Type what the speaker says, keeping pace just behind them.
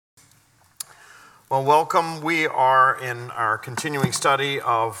Well, welcome. We are in our continuing study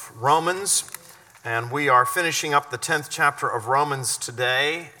of Romans, and we are finishing up the 10th chapter of Romans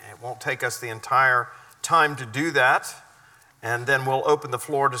today. It won't take us the entire time to do that, and then we'll open the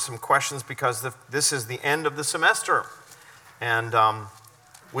floor to some questions because this is the end of the semester, and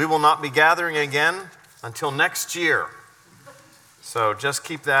we will not be gathering again until next year. So just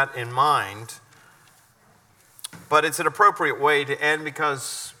keep that in mind. But it's an appropriate way to end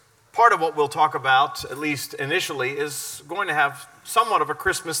because part of what we'll talk about, at least initially, is going to have somewhat of a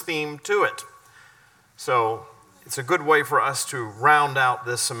Christmas theme to it. So it's a good way for us to round out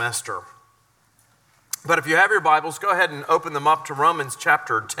this semester. But if you have your Bibles, go ahead and open them up to Romans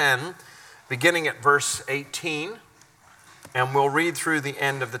chapter 10, beginning at verse 18. And we'll read through the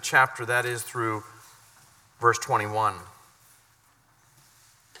end of the chapter, that is through verse 21.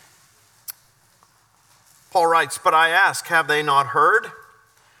 Paul writes, "But I ask, have they not heard?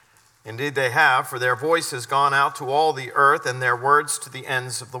 Indeed they have, for their voice has gone out to all the earth, and their words to the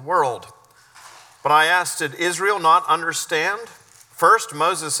ends of the world. But I ask, did Israel not understand? First,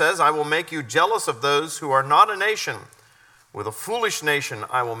 Moses says, I will make you jealous of those who are not a nation. With a foolish nation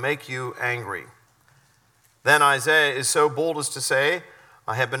I will make you angry. Then Isaiah is so bold as to say,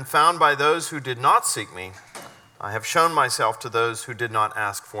 I have been found by those who did not seek me. I have shown myself to those who did not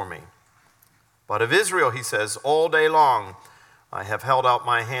ask for me. But of Israel, he says, all day long I have held out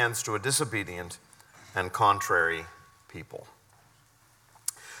my hands to a disobedient and contrary people."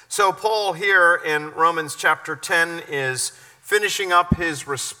 So Paul here in Romans chapter 10 is finishing up his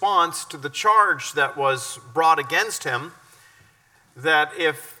response to the charge that was brought against him, that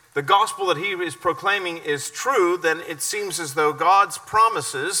if the gospel that he is proclaiming is true, then it seems as though God's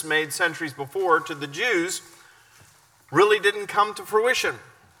promises made centuries before to the Jews really didn't come to fruition.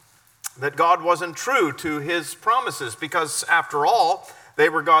 That God wasn't true to his promises because, after all, they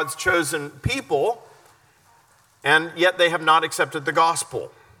were God's chosen people, and yet they have not accepted the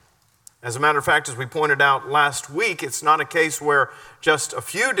gospel. As a matter of fact, as we pointed out last week, it's not a case where just a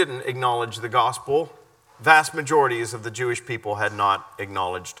few didn't acknowledge the gospel. Vast majorities of the Jewish people had not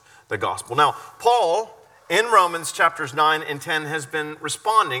acknowledged the gospel. Now, Paul, in Romans chapters 9 and 10, has been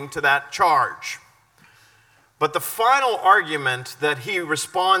responding to that charge. But the final argument that he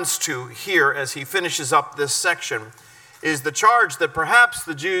responds to here as he finishes up this section is the charge that perhaps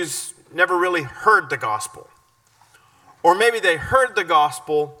the Jews never really heard the gospel. Or maybe they heard the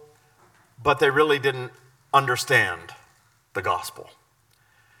gospel, but they really didn't understand the gospel.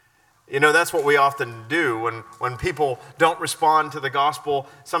 You know, that's what we often do when people don't respond to the gospel.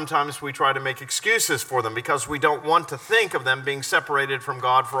 Sometimes we try to make excuses for them because we don't want to think of them being separated from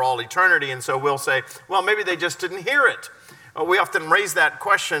God for all eternity. And so we'll say, well, maybe they just didn't hear it. We often raise that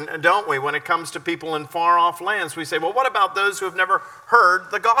question, don't we, when it comes to people in far-off lands. We say, well, what about those who have never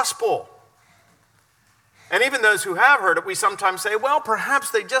heard the gospel? And even those who have heard it, we sometimes say, well, perhaps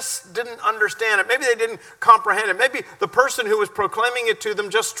they just didn't understand it. Maybe they didn't comprehend it. Maybe the person who was proclaiming it to them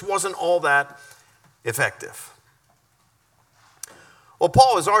just wasn't all that effective. Well,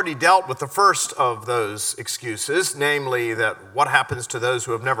 Paul has already dealt with the first of those excuses, namely that what happens to those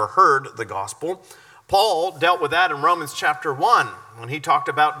who have never heard the gospel. Paul dealt with that in Romans chapter 1 when he talked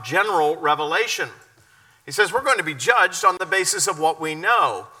about general revelation. He says we're going to be judged on the basis of what we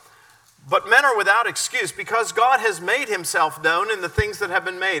know. But men are without excuse because God has made himself known in the things that have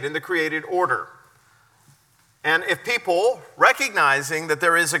been made in the created order. And if people, recognizing that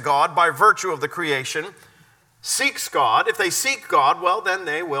there is a God by virtue of the creation, seeks God, if they seek God, well, then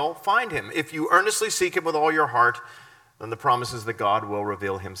they will find him. If you earnestly seek him with all your heart, then the promise is that God will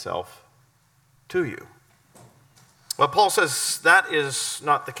reveal himself to you. Well, Paul says that is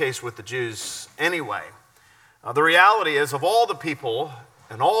not the case with the Jews anyway. The reality is, of all the people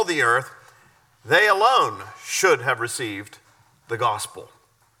and all the earth, they alone should have received the gospel.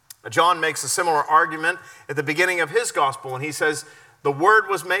 John makes a similar argument at the beginning of his gospel, and he says, the word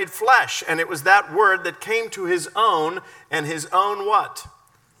was made flesh, and it was that word that came to his own, and his own what?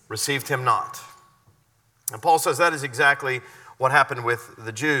 Received him not. And Paul says that is exactly what happened with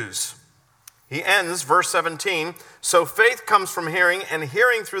the Jews. He ends, verse 17, so faith comes from hearing, and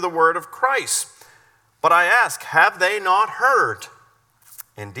hearing through the word of Christ. But I ask, have they not heard?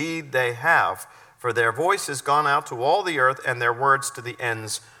 Indeed, they have, for their voice has gone out to all the earth and their words to the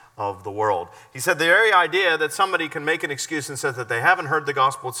ends of the world. He said the very idea that somebody can make an excuse and say that they haven't heard the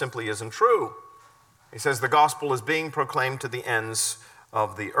gospel simply isn't true. He says the gospel is being proclaimed to the ends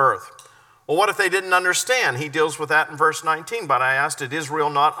of the earth. Well, what if they didn't understand? He deals with that in verse 19. But I asked, did Israel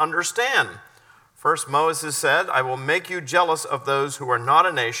not understand? First, Moses said, I will make you jealous of those who are not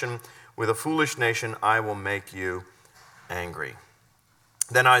a nation. With a foolish nation, I will make you angry.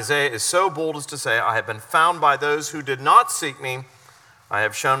 Then Isaiah is so bold as to say, I have been found by those who did not seek me. I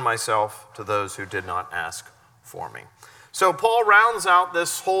have shown myself to those who did not ask for me. So Paul rounds out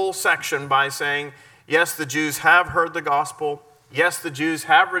this whole section by saying, yes, the Jews have heard the gospel. Yes, the Jews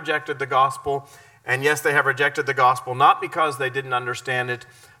have rejected the gospel. And yes, they have rejected the gospel, not because they didn't understand it,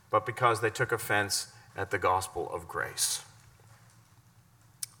 but because they took offense at the gospel of grace.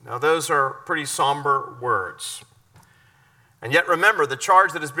 Now, those are pretty somber words. And yet, remember, the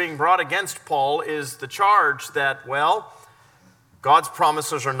charge that is being brought against Paul is the charge that, well, God's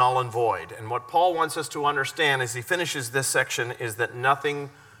promises are null and void. And what Paul wants us to understand as he finishes this section is that nothing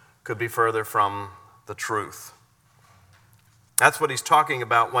could be further from the truth. That's what he's talking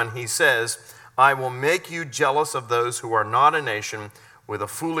about when he says, I will make you jealous of those who are not a nation. With a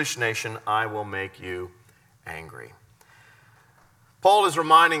foolish nation, I will make you angry. Paul is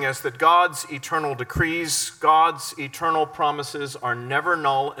reminding us that God's eternal decrees, God's eternal promises are never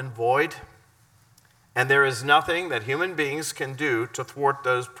null and void, and there is nothing that human beings can do to thwart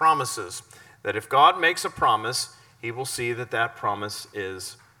those promises. That if God makes a promise, he will see that that promise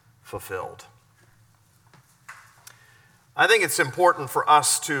is fulfilled. I think it's important for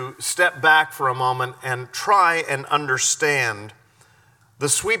us to step back for a moment and try and understand the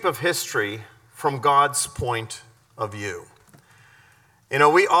sweep of history from God's point of view. You know,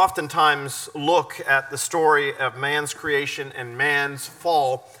 we oftentimes look at the story of man's creation and man's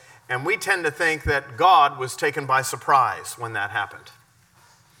fall, and we tend to think that God was taken by surprise when that happened.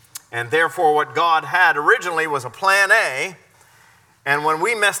 And therefore, what God had originally was a plan A, and when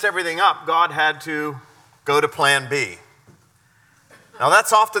we messed everything up, God had to go to plan B. Now,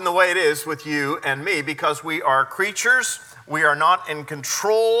 that's often the way it is with you and me, because we are creatures. We are not in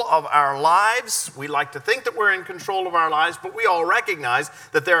control of our lives. We like to think that we're in control of our lives, but we all recognize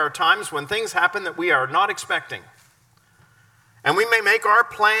that there are times when things happen that we are not expecting. And we may make our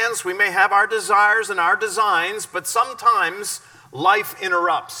plans, we may have our desires and our designs, but sometimes life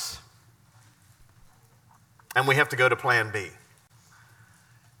interrupts. And we have to go to plan B.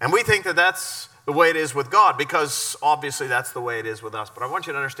 And we think that that's the way it is with God, because obviously that's the way it is with us. But I want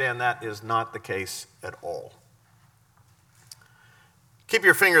you to understand that is not the case at all. Keep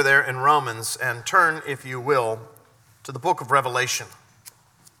your finger there in Romans and turn, if you will, to the book of Revelation,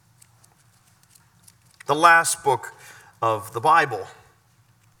 the last book of the Bible.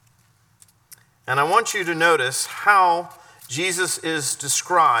 And I want you to notice how Jesus is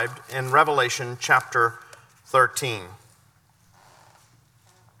described in Revelation chapter 13.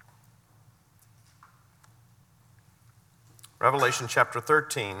 Revelation chapter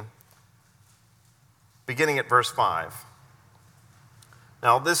 13, beginning at verse 5.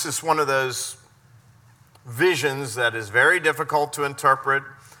 Now, this is one of those visions that is very difficult to interpret.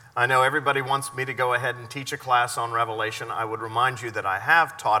 I know everybody wants me to go ahead and teach a class on Revelation. I would remind you that I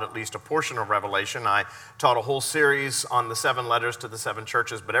have taught at least a portion of Revelation. I taught a whole series on the 7 letters to the 7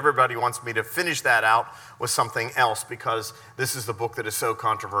 churches, but everybody wants me to finish that out with something else because this is the book that is so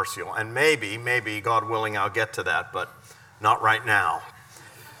controversial. And maybe, God willing, I'll get to that, but not right now.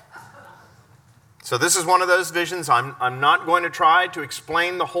 So this is one of those visions. I'm not going to try to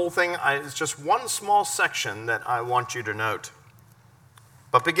explain the whole thing. It's just one small section that I want you to note.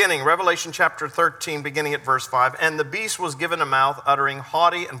 But beginning, Revelation chapter 13, beginning at verse 5, and the beast was given a mouth uttering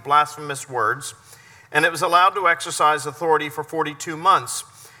haughty and blasphemous words, and it was allowed to exercise authority for 42 months.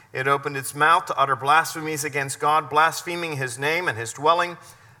 It opened its mouth to utter blasphemies against God, blaspheming his name and his dwelling,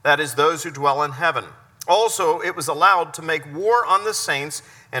 that is, those who dwell in heaven. Also, it was allowed to make war on the saints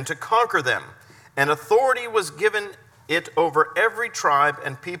and to conquer them. And authority was given it over every tribe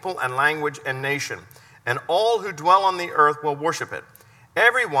and people and language and nation. And all who dwell on the earth will worship it.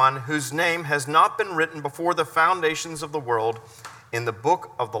 Everyone whose name has not been written before the foundations of the world in the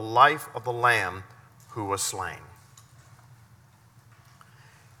book of the life of the Lamb who was slain.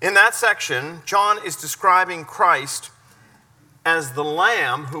 In that section, John is describing Christ as the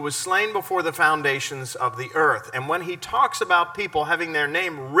Lamb who was slain before the foundations of the earth. And when he talks about people having their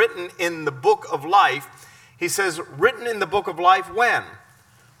name written in the book of life, he says, written in the book of life when?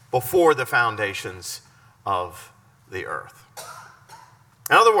 Before the foundations of the earth.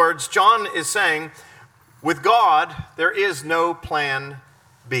 In other words, John is saying, with God, there is no plan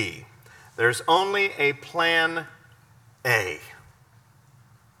B. There's only a plan A.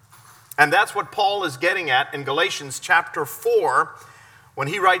 And that's what Paul is getting at in Galatians chapter 4 when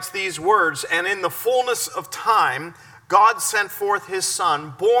he writes these words, and in the fullness of time, God sent forth his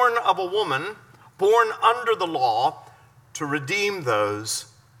Son, born of a woman, born under the law, to redeem those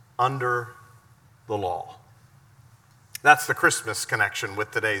under the law. That's the Christmas connection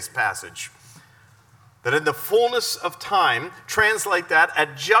with today's passage. That in the fullness of time, translate that,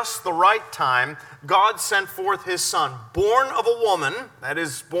 at just the right time, God sent forth his Son, born of a woman, that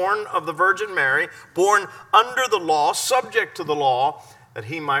is, born of the Virgin Mary, born under the law, subject to the law, that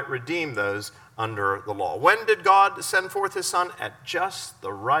he might redeem those under the law. When did God send forth his Son? At just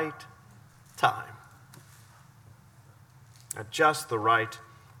the right time. At just the right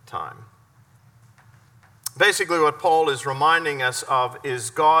time. Basically, what Paul is reminding us of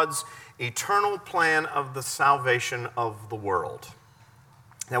is God's eternal plan of the salvation of the world.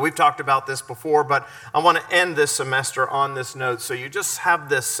 Now, we've talked about this before, but I want to end this semester on this note so you just have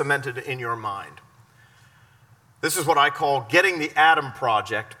this cemented in your mind. This is what I call getting the Adam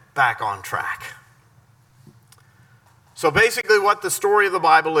Project back on track. So basically what the story of the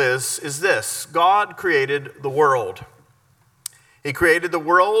Bible is this. God created the world. He created the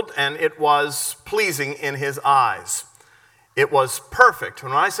world, and it was pleasing in his eyes. It was perfect.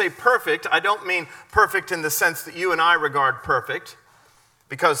 When I say perfect, I don't mean perfect in the sense that you and I regard perfect,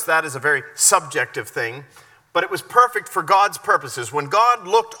 because that is a very subjective thing, but it was perfect for God's purposes. When God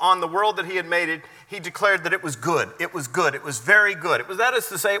looked on the world that he had made, he declared that it was good. It was good. It was very good. That is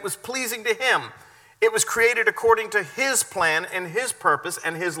to say, it was pleasing to him. It was created according to his plan and his purpose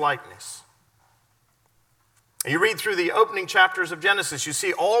and his likeness. You read through the opening chapters of Genesis, you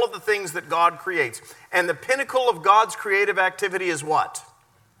see all of the things that God creates. And the pinnacle of God's creative activity is what?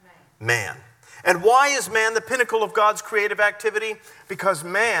 Man. And why is man the pinnacle of God's creative activity? Because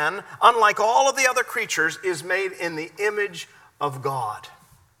man, unlike all of the other creatures, is made in the image of God.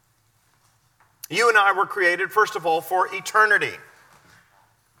 You and I were created, first of all, for eternity.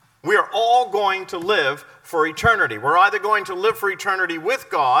 We are all going to live for eternity. We're either going to live for eternity with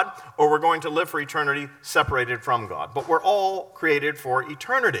God, or we're going to live for eternity separated from God. But we're all created for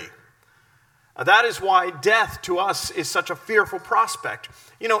eternity. That is why death to us is such a fearful prospect.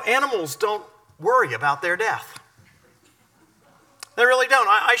 You know, animals don't worry about their death. They really don't.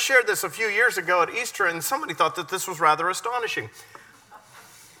 I shared this a few years ago at Easter, and somebody thought that this was rather astonishing.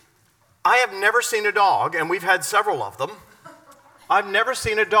 I have never seen a dog, and we've had several of them. I've never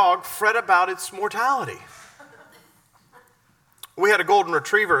seen a dog fret about its mortality. We had a golden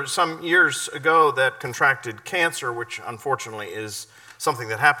retriever some years ago that contracted cancer, which unfortunately is something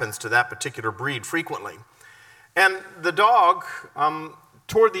that happens to that particular breed frequently. And the dog,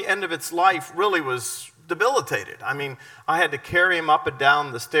 toward the end of its life, really was debilitated. I mean, I had to carry him up and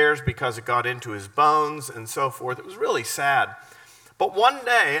down the stairs because it got into his bones and so forth. It was really sad. But one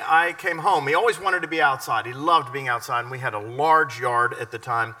day I came home. He always wanted to be outside. He loved being outside, and we had a large yard at the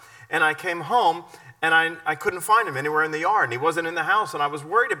time. And I came home, and I couldn't find him anywhere in the yard, and he wasn't in the house, and I was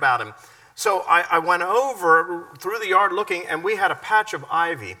worried about him. So I went over through the yard looking, and we had a patch of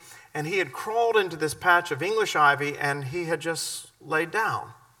ivy, and he had crawled into this patch of English ivy, and he had just laid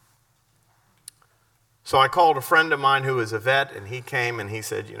down. So I called a friend of mine who was a vet, and he came, and he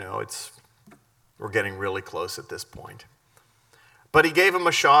said, you know, we're getting really close at this point. But he gave him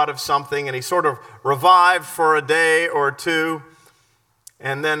a shot of something, and he sort of revived for a day or two.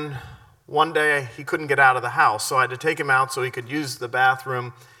 And then one day he couldn't get out of the house, so I had to take him out so he could use the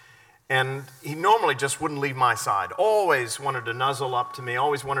bathroom. And he normally just wouldn't leave my side. Always wanted to nuzzle up to me,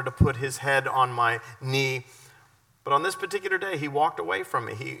 always wanted to put his head on my knee. But on this particular day, he walked away from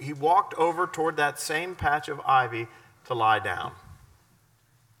me. He walked over toward that same patch of ivy to lie down.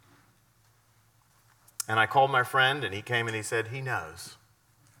 And I called my friend, and he came and he said, he knows.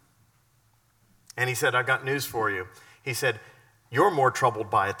 And he said, I got news for you. He said, you're more troubled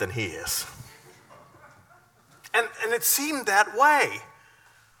by it than he is. And it seemed that way.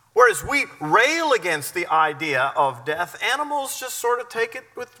 Whereas we rail against the idea of death, animals just sort of take it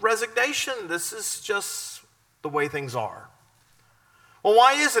with resignation. This is just the way things are. Well,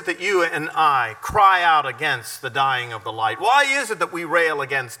 why is it that you and I cry out against the dying of the light? Why is it that we rail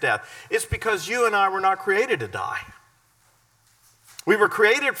against death? It's because you and I were not created to die. We were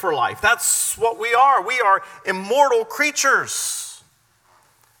created for life. That's what we are. We are immortal creatures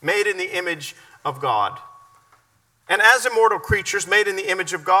made in the image of God. And as immortal creatures made in the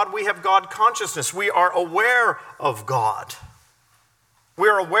image of God, we have God consciousness. We are aware of God. We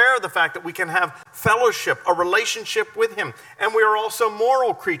are aware of the fact that we can have fellowship, a relationship with him. And we are also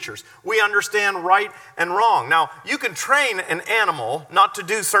moral creatures. We understand right and wrong. Now, you can train an animal not to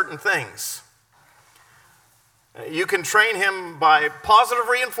do certain things. You can train him by positive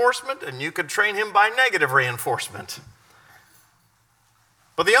reinforcement, and you can train him by negative reinforcement.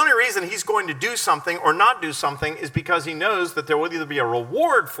 But the only reason he's going to do something or not do something is because he knows that there will either be a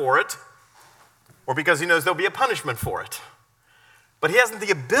reward for it, or because he knows there'll be a punishment for it. But he hasn't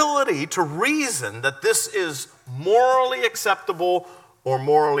the ability to reason that this is morally acceptable or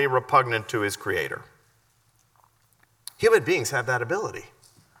morally repugnant to his Creator. Human beings have that ability.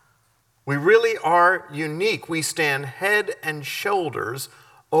 We really are unique. We stand head and shoulders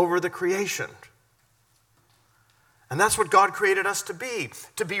over the creation. And that's what God created us to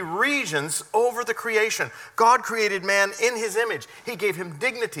be regents over the creation. God created man in his image. He gave him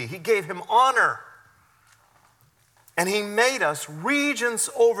dignity. He gave him honor. And he made us regents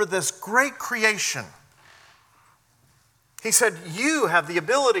over this great creation. He said, you have the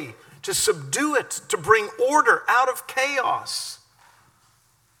ability to subdue it, to bring order out of chaos.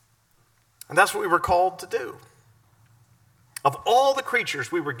 And that's what we were called to do. Of all the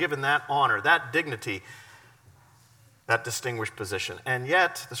creatures, we were given that honor, that dignity, that distinguished position. And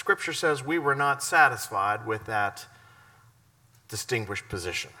yet, the scripture says we were not satisfied with that distinguished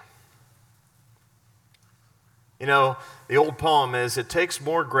position. You know, the old poem is, it takes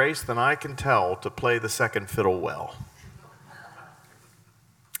more grace than I can tell to play the second fiddle well.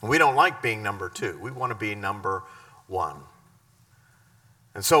 We don't like being number two. We want to be number one.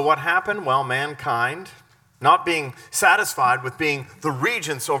 And so what happened? Well, mankind, not being satisfied with being the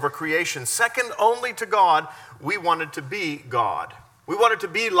regents over creation, second only to God, we wanted to be God. We wanted to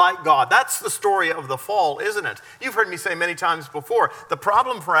be like God. That's the story of the fall, isn't it? You've heard me say many times before, the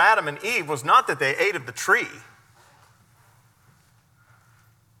problem for Adam and Eve was not that they ate of the tree.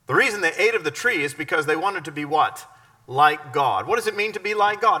 The reason they ate of the tree is because they wanted to be what? Like God. What does it mean to be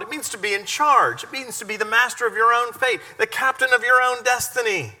like God? It means to be in charge. It means to be the master of your own fate, the captain of your own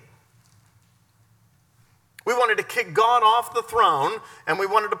destiny. We wanted to kick God off the throne, and we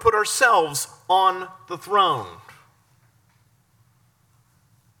wanted to put ourselves on the throne.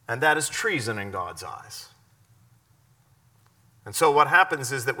 And that is treason in God's eyes. And so what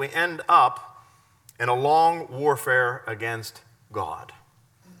happens is that we end up in a long warfare against God.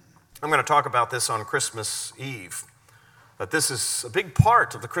 I'm going to talk about this on Christmas Eve. That this is a big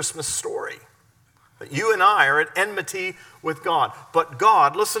part of the Christmas story. That you and I are at enmity with God. But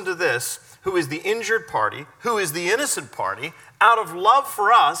God, listen to this, who is the injured party, who is the innocent party, out of love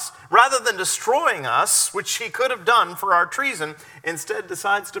for us, rather than destroying us, which he could have done for our treason, instead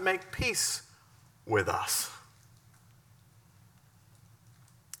decides to make peace with us.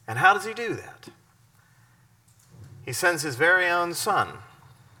 And how does he do that? He sends his very own son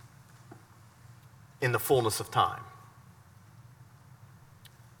in the fullness of time.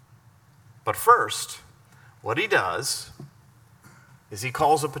 But first, what he does is he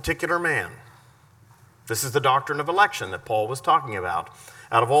calls a particular man. This is the doctrine of election that Paul was talking about.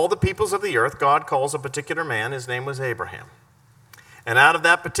 Out of all the peoples of the earth, God calls a particular man. His name was Abraham. And out of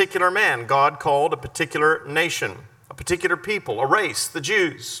that particular man, God called a particular nation, a particular people, a race, the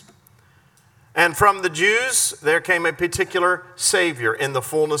Jews. And from the Jews, there came a particular Savior in the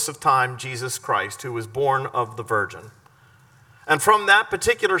fullness of time, Jesus Christ, who was born of the Virgin. And from that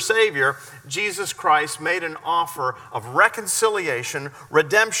particular Savior, Jesus Christ made an offer of reconciliation,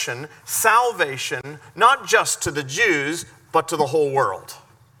 redemption, salvation, not just to the Jews, but to the whole world.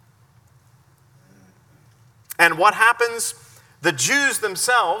 And what happens? The Jews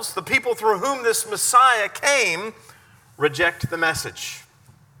themselves, the people through whom this Messiah came, reject the message,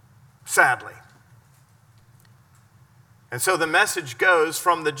 sadly. And so the message goes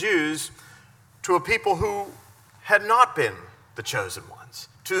from the Jews to a people who had not been the chosen ones,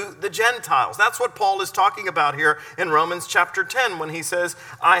 to the Gentiles. That's what Paul is talking about here in Romans chapter 10 when he says,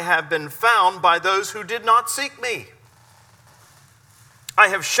 I have been found by those who did not seek me. I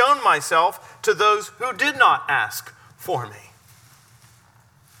have shown myself to those who did not ask for me.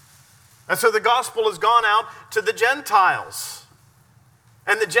 And so the gospel has gone out to the Gentiles.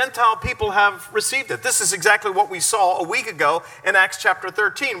 And the Gentile people have received it. This is exactly what we saw a week ago in Acts chapter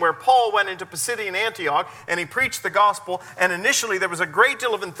 13, where Paul went into Pisidian Antioch and he preached the gospel. And initially there was a great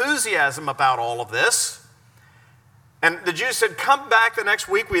deal of enthusiasm about all of this. And the Jews said, come back the next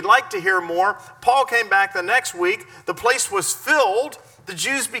week. We'd like to hear more. Paul came back the next week. The place was filled. The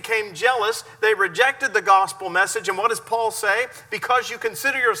Jews became jealous. They rejected the gospel message. And what does Paul say? Because you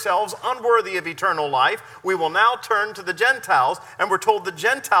consider yourselves unworthy of eternal life, we will now turn to the Gentiles. And we're told the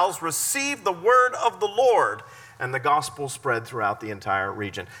Gentiles received the word of the Lord. And the gospel spread throughout the entire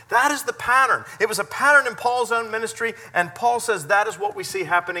region. That is the pattern. It was a pattern in Paul's own ministry. And Paul says that is what we see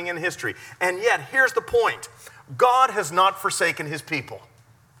happening in history. And yet, here's the point. God has not forsaken his people.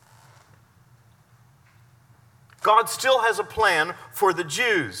 God still has a plan for the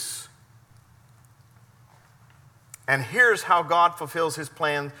Jews. And here's how God fulfills his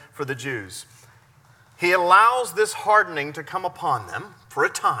plan for the Jews. He allows this hardening to come upon them for a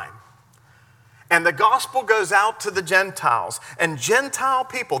time. And the gospel goes out to the Gentiles. And Gentile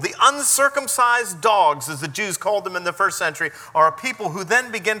people, the uncircumcised dogs, as the Jews called them in the first century, are a people who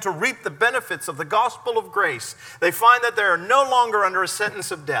then begin to reap the benefits of the gospel of grace. They find that they are no longer under a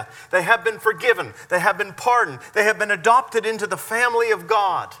sentence of death. They have been forgiven. They have been pardoned. They have been adopted into the family of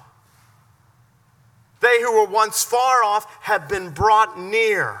God. They who were once far off have been brought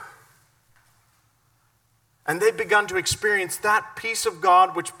near. And they've begun to experience that peace of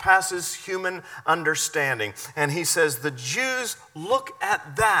God which passes human understanding. And he says the Jews look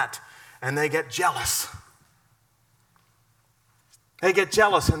at that and they get jealous. They get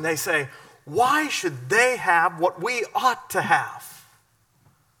jealous and they say, why should they have what we ought to have?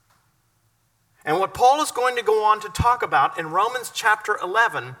 And what Paul is going to go on to talk about in Romans chapter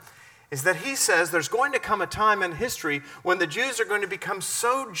 11 is that he says there's going to come a time in history when the Jews are going to become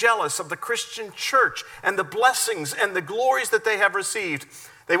so jealous of the Christian church and the blessings and the glories that they have received,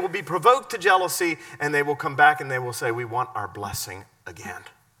 they will be provoked to jealousy and they will come back and they will say, we want our blessing again.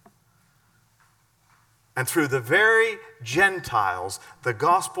 And through the very Gentiles, the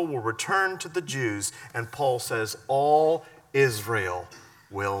gospel will return to the Jews, and Paul says all Israel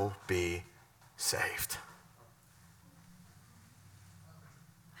will be saved.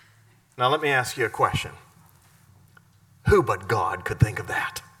 Now let me ask you a question. Who but God could think of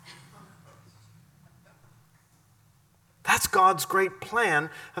that? That's God's great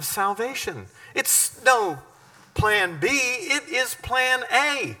plan of salvation. It's no plan B, it is plan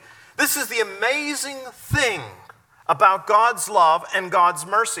A. This is the amazing thing about God's love and God's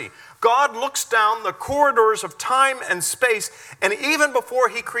mercy. God looks down the corridors of time and space, and even before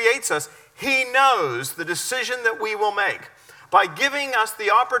he creates us, he knows the decision that we will make. By giving us the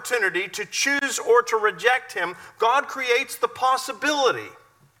opportunity to choose or to reject him, God creates the possibility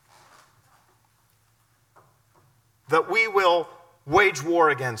that we will wage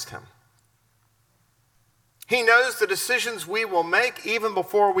war against him. He knows the decisions we will make even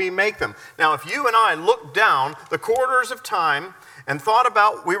before we make them. Now, if you and I looked down the corridors of time and thought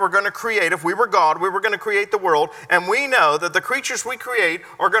about we were going to create, if we were God, we were going to create the world, and we know that the creatures we create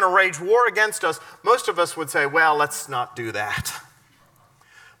are going to wage war against us, most of us would say, well, let's not do that.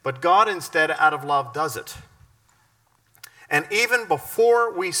 But God instead, out of love, does it. And even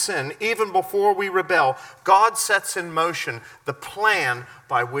before we sin, even before we rebel, God sets in motion the plan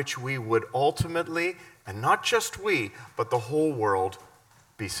by which we would ultimately, and not just we, but the whole world,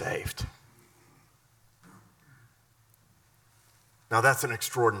 be saved. Now that's an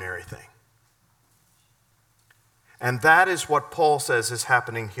extraordinary thing. And that is what Paul says is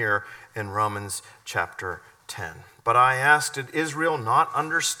happening here in Romans chapter 10. But I asked, did Israel not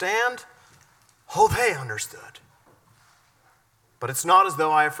understand? Oh, they understood. But it's not as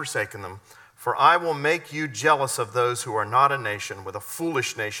though I have forsaken them, for I will make you jealous of those who are not a nation. With a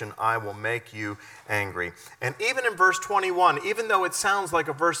foolish nation, I will make you angry. And even in verse 21, even though it sounds like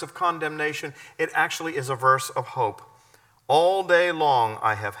a verse of condemnation, it actually is a verse of hope. All day long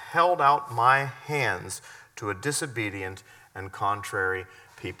I have held out my hands to a disobedient and contrary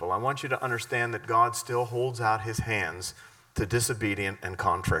people. I want you to understand that God still holds out his hands to disobedient and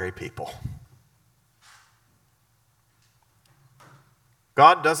contrary people.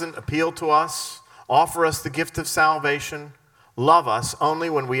 God doesn't appeal to us, offer us the gift of salvation, love us only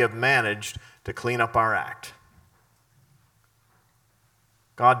when we have managed to clean up our act.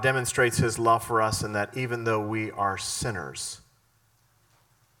 God demonstrates his love for us in that even though we are sinners,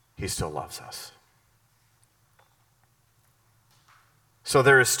 he still loves us. So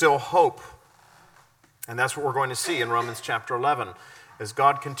there is still hope. And that's what we're going to see in Romans chapter 11. As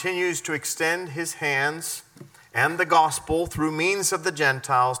God continues to extend his hands and the gospel through means of the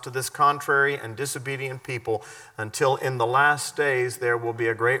Gentiles to this contrary and disobedient people, until in the last days there will be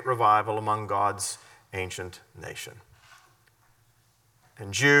a great revival among God's ancient nation.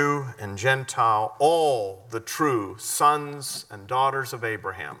 And Jew and Gentile, all the true sons and daughters of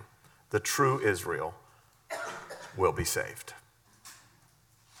Abraham, the true Israel, will be saved.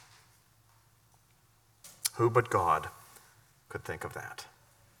 Who but God could think of that?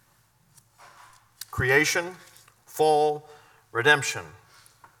 Creation, fall, redemption,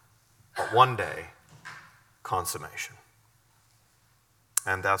 but one day, consummation.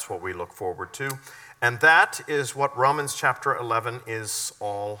 And that's what we look forward to. And that is what Romans chapter 11 is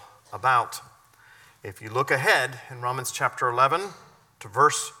all about. If you look ahead in Romans chapter 11 to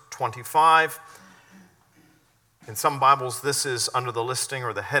verse 25, in some Bibles this is under the listing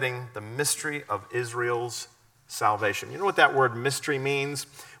or the heading, the mystery of Israel's salvation. You know what that word mystery means?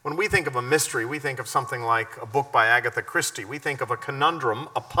 When we think of a mystery, we think of something like a book by Agatha Christie. We think of a conundrum,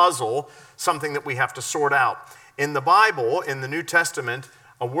 a puzzle, something that we have to sort out. In the Bible, in the New Testament,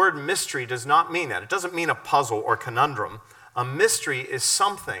 a word mystery does not mean that. It doesn't mean a puzzle or conundrum. A mystery is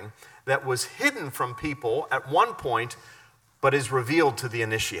something that was hidden from people at one point, but is revealed to the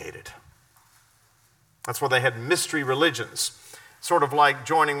initiated. That's why they had mystery religions, sort of like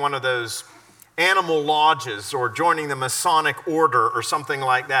joining one of those animal lodges or joining the Masonic order or something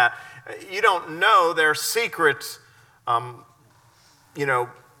like that. You don't know their secret,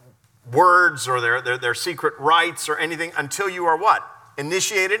 words or their secret rites or anything until you are what?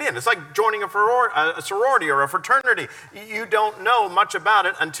 Initiated in. It's like joining a sorority or a fraternity. You don't know much about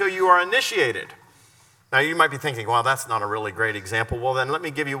it until you are initiated. Now, you might be thinking, well, that's not a really great example. Well, then let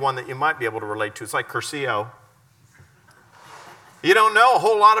me give you one that you might be able to relate to. It's like Cursillo. You don't know a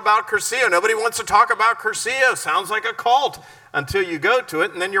whole lot about Cursillo. Nobody wants to talk about Cursillo. Sounds like a cult until you go to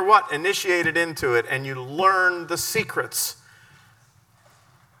it, and then you're what? Initiated into it, and you learn the secrets.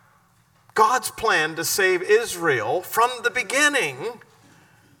 God's plan to save Israel from the beginning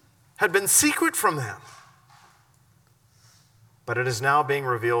had been secret from them. But it is now being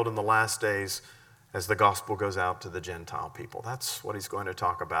revealed in the last days as the gospel goes out to the Gentile people. That's what he's going to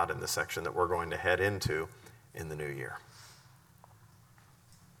talk about in the section that we're going to head into in the new year.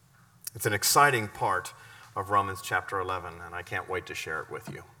 It's an exciting part of Romans chapter 11, and I can't wait to share it with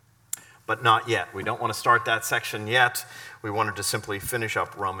you. But not yet. We don't want to start that section yet. We wanted to simply finish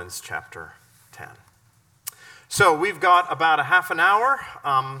up Romans chapter 10. So we've got about a half an hour,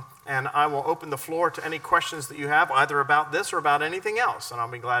 and I will open the floor to any questions that you have, either about this or about anything else, and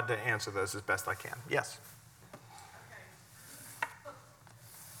I'll be glad to answer those as best I can. Yes?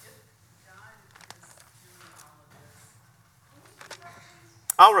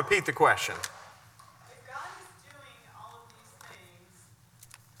 I'll repeat the question. If God is doing all of these things,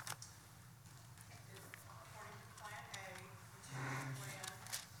 is according to plan A, which is his plan,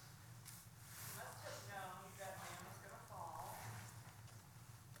 he must have known that man was going to fall.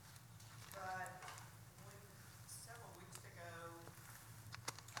 But several weeks ago,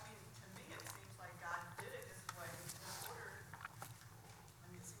 to me it seems like God did it this way in order,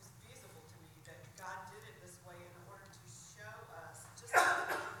 it seems feasible to me that God did it this way in order to show us, just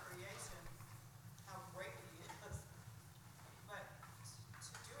like creation, how great he is. But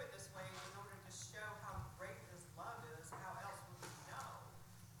to do it this way in order to show how great his love is, how else would we know?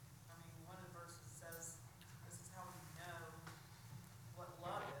 One of the verses says, this is how we know what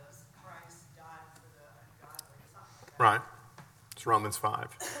love is. Christ died for the ungodly, or something like that. Right. It's Romans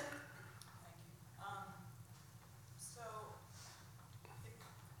 5. Thank you. So,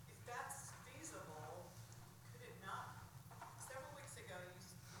 if that's feasible, could it not? Several weeks ago, you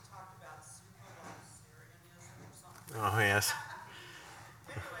talked about Superlapsarianism or something. Oh, yes.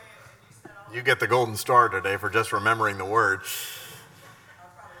 Anyway, and you said all. You get the golden star today for just remembering the word. I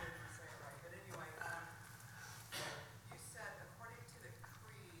probably didn't say it right, but anyway, you said according to the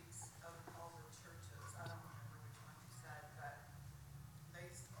creeds of all the churches, I don't remember which one you said, but they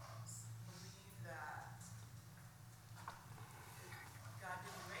believe that God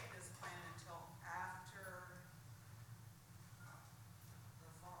didn't make this plan until after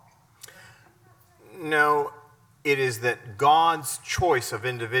the fall. No, it is that God's choice of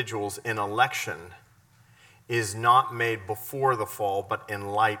individuals in election is not made before the fall, but in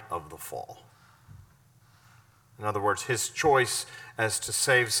light of the fall. In other words, his choice as to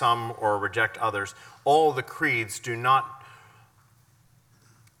save some or reject others, all the creeds do not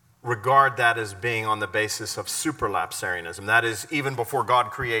regard that as being on the basis of superlapsarianism. That is, even before God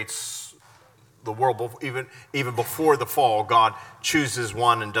creates the world, even before the fall, God chooses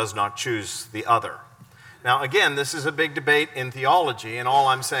one and does not choose the other. Now, again, this is a big debate in theology, and all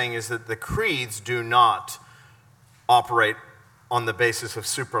I'm saying is that the creeds do not operate on the basis of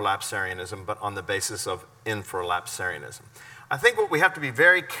superlapsarianism, but on the basis of infralapsarianism. I think what we have to be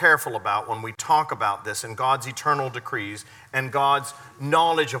very careful about when we talk about this and God's eternal decrees and God's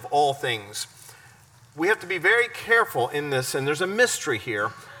knowledge of all things, we have to be very careful in this, and there's a mystery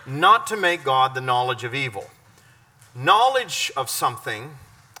here, not to make God the knowledge of evil. Knowledge of something,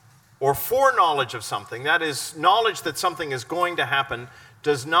 or foreknowledge of something, that is, knowledge that something is going to happen,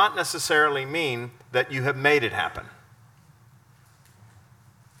 does not necessarily mean that you have made it happen.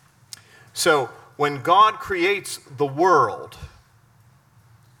 So, when God creates the world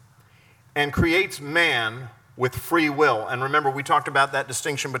and creates man with free will, and remember we talked about that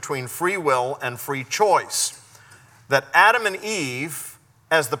distinction between free will and free choice, that Adam and Eve,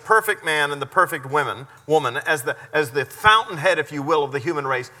 as the perfect man and the perfect woman, as the fountainhead, if you will, of the human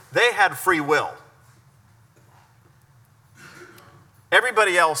race, they had free will.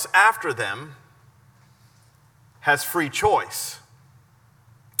 Everybody else after them has free choice.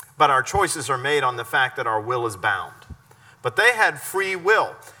 But our choices are made on the fact that our will is bound. But they had free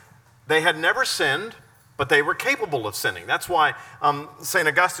will. They had never sinned, but they were capable of sinning. That's why St.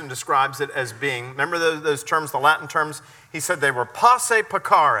 Augustine describes it as being, remember those terms, the Latin terms? He said they were posse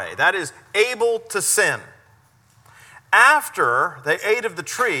peccare, that is, able to sin. After they ate of the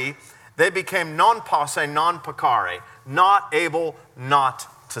tree, they became non posse, non peccare, not able not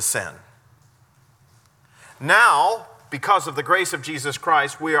to sin. Now, because of the grace of Jesus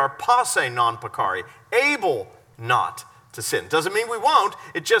Christ, we are posse non peccare, able not to sin. Doesn't mean we won't.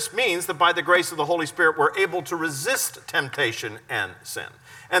 It just means that by the grace of the Holy Spirit, we're able to resist temptation and sin.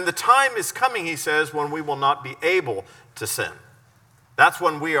 And the time is coming, he says, when we will not be able to sin. That's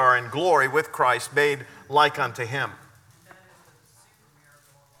when we are in glory with Christ, made like unto him.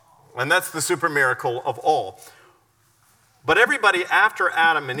 And that's the super miracle of all. But everybody after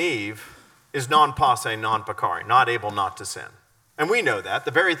Adam and Eve is non posse, non peccare, not able not to sin. And we know that.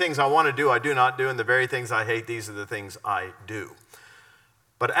 The very things I want to do, I do not do, and the very things I hate, these are the things I do.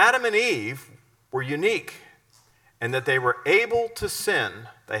 But Adam and Eve were unique in that they were able to sin.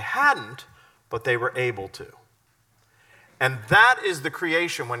 They hadn't, but they were able to. And that is the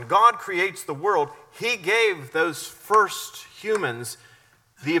creation. When God creates the world, he gave those first humans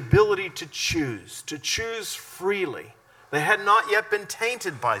the ability to choose freely. They had not yet been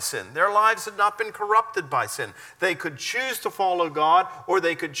tainted by sin. Their lives had not been corrupted by sin. They could choose to follow God, or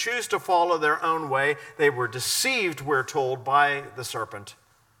they could choose to follow their own way. They were deceived, we're told, by the serpent.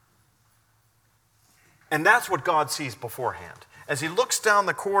 And that's what God sees beforehand. As he looks down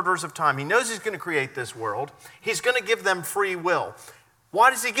the corridors of time, he knows he's going to create this world. He's going to give them free will. Why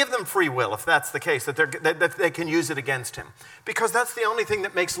does he give them free will if that's the case, that they can use it against him? Because that's the only thing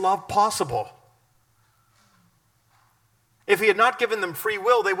that makes love possible. If he had not given them free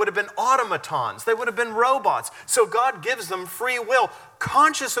will, they would have been automatons. They would have been robots. So God gives them free will,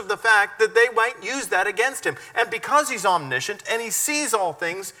 conscious of the fact that they might use that against him. And because he's omniscient and he sees all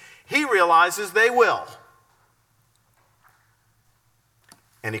things, he realizes they will.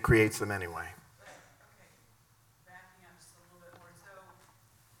 And he creates them anyway. Backing up just a little bit more. So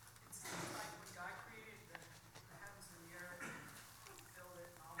it seems like when God created the heavens and the earth, filled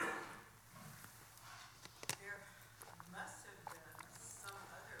it and all that, there must have been some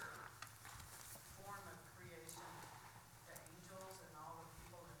other form of creation, the angels and all the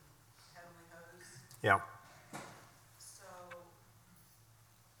people in heavenly hosts. Yeah. So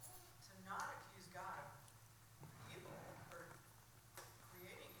to not accuse God of evil or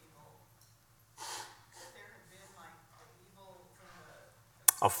creating evil, could there have been like the evil from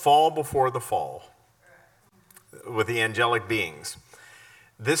A fall before the fall with the angelic beings.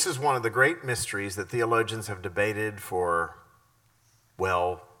 This is one of the great mysteries that theologians have debated for,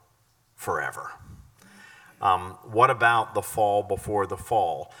 well, forever. What about the fall before the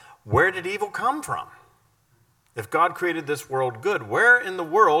fall? Where did evil come from? If God created this world good, where in the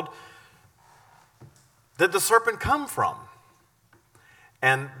world did the serpent come from?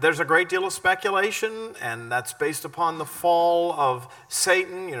 And there's a great deal of speculation, and that's based upon the fall of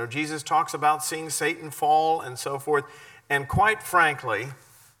Satan. You know, Jesus talks about seeing Satan fall and so forth. And quite frankly,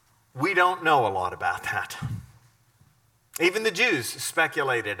 we don't know a lot about that. Even the Jews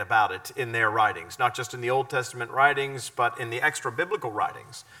speculated about it in their writings, not just in the Old Testament writings, but in the extra-biblical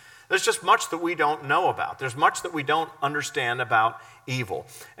writings. There's just much that we don't know about. There's much that we don't understand about evil.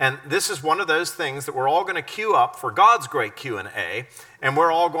 And this is one of those things that we're all going to queue up for God's great Q&A, and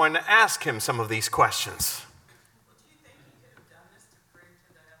we're all going to ask him some of these questions. Well, do you think he could have done this to prove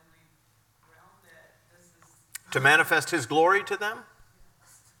to the heavenly realm that this is... To manifest his glory to them?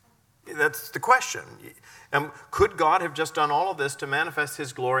 That's the question. And could God have just done all of this to manifest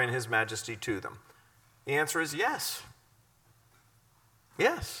his glory and his majesty to them? The answer is yes.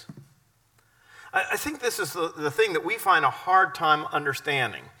 Yes. I think this is the thing that we find a hard time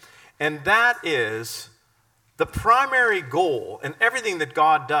understanding. And that is the primary goal in everything that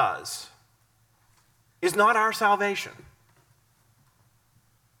God does is not our salvation.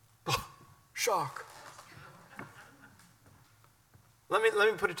 Shock. Let me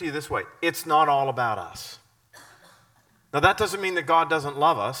put it to you this way. It's not all about us. Now, that doesn't mean that God doesn't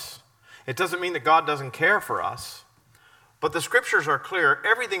love us. It doesn't mean that God doesn't care for us. But the scriptures are clear.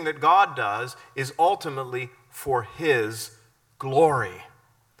 Everything that God does is ultimately for his glory.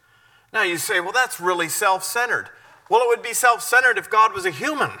 Now you say, well, that's really self-centered. Well, it would be self-centered if God was a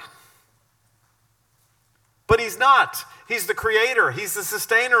human. But he's not. He's the creator. He's the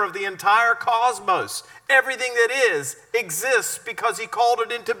sustainer of the entire cosmos. Everything that is exists because he called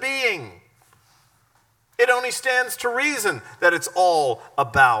it into being. It only stands to reason that it's all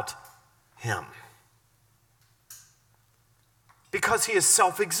about him. Because he is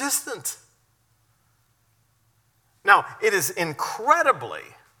self-existent. Now, it is incredibly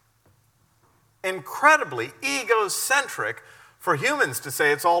egocentric for humans to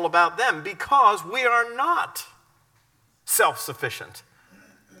say it's all about them because we are not self-sufficient.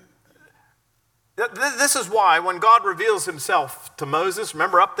 This is why when God reveals himself to Moses,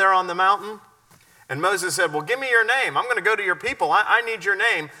 remember up there on the mountain? And Moses said, well, give me your name. I'm going to go to your people. I need your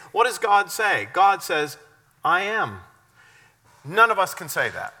name. What does God say? God says, I am. None of us can say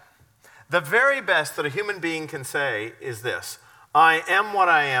that. The very best that a human being can say is this: I am what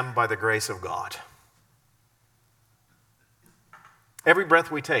I am by the grace of God. Every breath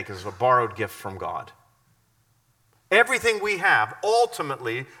we take is a borrowed gift from God. Everything we have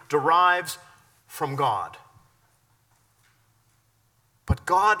ultimately derives from God. But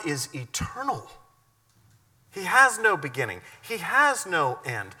God is eternal. He has no beginning. He has no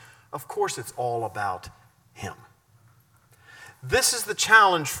end. Of course, it's all about him. This is the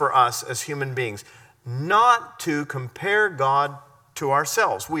challenge for us as human beings, not to compare God to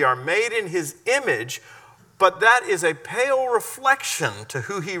ourselves. We are made in his image, but that is a pale reflection to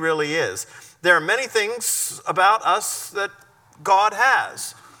who he really is. There are many things about us that God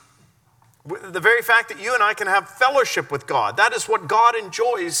has. The very fact that you and I can have fellowship with God, that is what God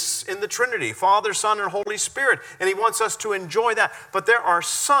enjoys in the Trinity, Father, Son, and Holy Spirit, and he wants us to enjoy that. But there are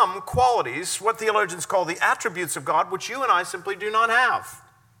some qualities, what theologians call the attributes of God, which you and I simply do not have.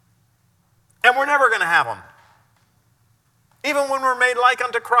 And we're never going to have them. Even when we're made like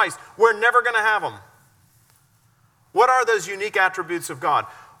unto Christ, we're never going to have them. What are those unique attributes of God?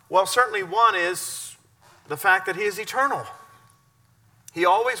 Well, certainly one is the fact that he is eternal. He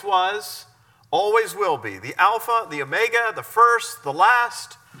always was, always will be. The Alpha, the Omega, the first, the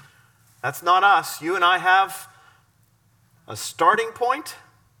last. That's not us. You and I have a starting point,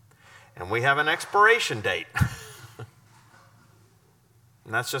 and we have an expiration date.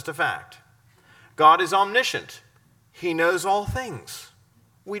 And that's just a fact. God is omniscient. He knows all things.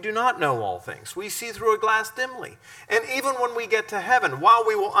 We do not know all things. We see through a glass dimly. And even when we get to heaven, while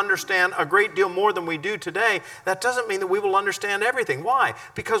we will understand a great deal more than we do today, that doesn't mean that we will understand everything. Why?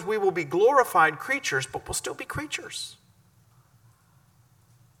 Because we will be glorified creatures, but we'll still be creatures.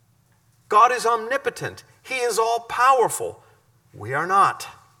 God is omnipotent. He is all-powerful. We are not.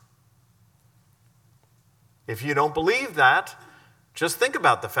 If you don't believe that, just think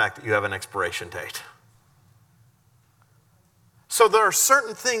about the fact that you have an expiration date. So there are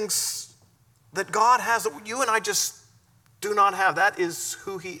certain things that God has that you and I just do not have. That is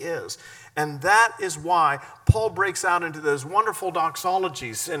who he is. And that is why Paul breaks out into those wonderful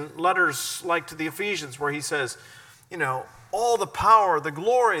doxologies in letters like to the Ephesians where he says, all the power, the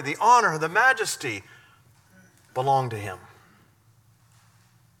glory, the honor, the majesty belong to him.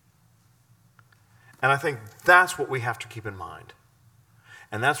 And I think that's what we have to keep in mind.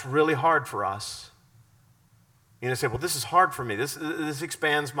 And that's really hard for us. You say, well, this is hard for me. This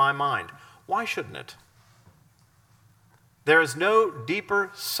expands my mind. Why shouldn't it? There is no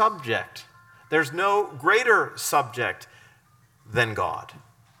deeper subject. There's no greater subject than God.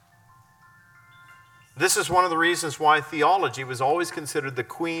 This is one of the reasons why theology was always considered the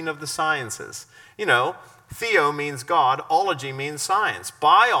queen of the sciences. Theo means God, ology means science.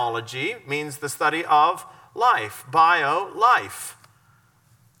 Biology means the study of life. Bio, life.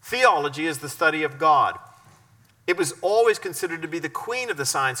 Theology is the study of God. It was always considered to be the queen of the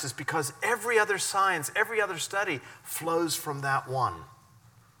sciences because every other science, every other study flows from that one.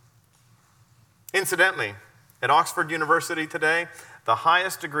 Incidentally, at Oxford University today, the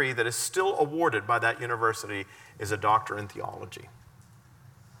highest degree that is still awarded by that university is a doctor in theology.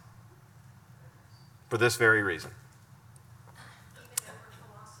 For this very reason.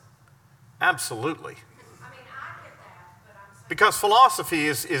 Absolutely. I get that, but I'm saying because philosophy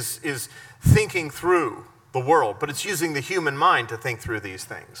is thinking through the world, but it's using the human mind to think through these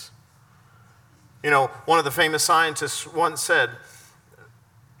things. One of the famous scientists once said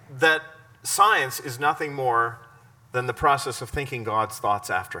that science is nothing more than the process of thinking God's thoughts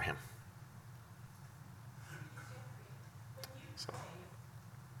after him. So.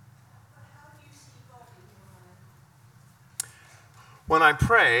 how do you see God in your mind? When I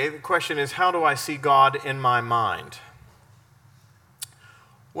pray, the question is, how do I see God in my mind?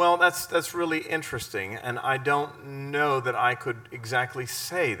 Well, that's really interesting, and I don't know that I could exactly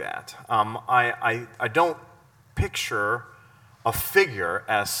say that. I don't picture a figure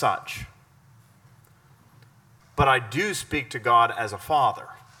as such, but I do speak to God as a father.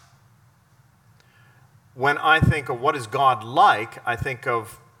 When I think of what is God like, I think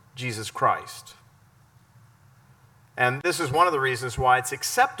of Jesus Christ. And this is one of the reasons why it's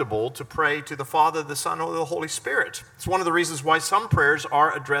acceptable to pray to the Father, the Son, or the Holy Spirit. It's one of the reasons why some prayers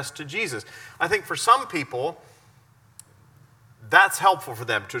are addressed to Jesus. I think for some people, that's helpful for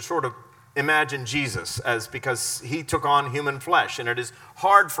them to sort of imagine Jesus as because he took on human flesh. And it is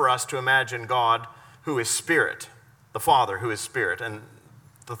hard for us to imagine God who is spirit, the Father who is spirit, and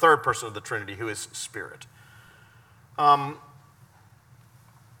the third person of the Trinity who is spirit.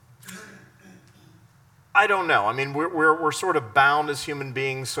 I don't know. I mean, we're sort of bound as human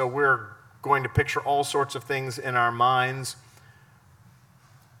beings, so we're going to picture all sorts of things in our minds.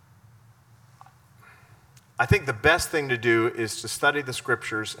 I think the best thing to do is to study the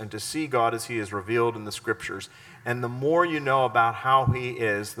Scriptures and to see God as he is revealed in the Scriptures. And the more you know about how he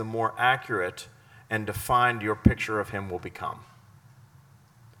is, the more accurate and defined your picture of him will become.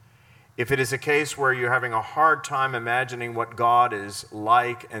 If it is a case where you're having a hard time imagining what God is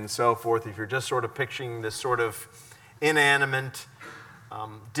like and so forth, if you're just sort of picturing this sort of inanimate,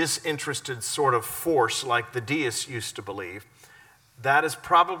 disinterested sort of force like the deists used to believe, that is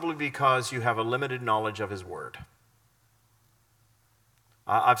probably because you have a limited knowledge of his word.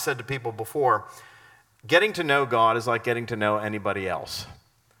 I've said to people before, getting to know God is like getting to know anybody else.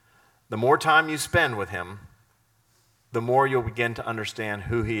 The more time you spend with him, the more you'll begin to understand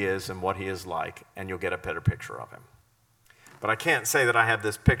who he is and what he is like, and you'll get a better picture of him. But I can't say that I have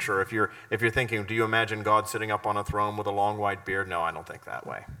this picture. If you're thinking, do you imagine God sitting up on a throne with a long white beard? No, I don't think that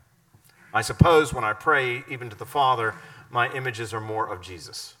way. I suppose when I pray, even to the Father, my images are more of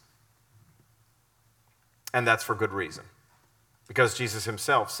Jesus. And that's for good reason. Because Jesus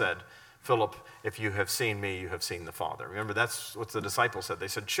himself said, Philip, if you have seen me, you have seen the Father. Remember, that's what the disciples said. They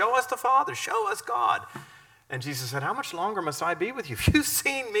said, show us the Father, show us God. And Jesus said, how much longer must I be with you? If you've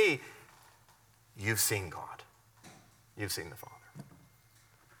seen me, you've seen God. You've seen the Father.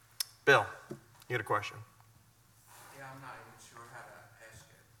 Bill, you had a question? Yeah, I'm not even sure how to ask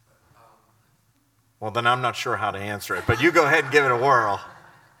it. But, well, then I'm not sure how to answer it, but you go ahead and give it a whirl.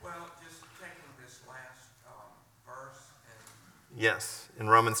 Well, just taking this last verse in Yes, in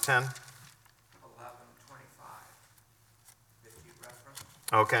Romans 10. 11:25 that you referenced.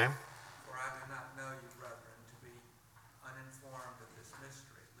 Okay. For I do not know you, brethren, to be uninformed of this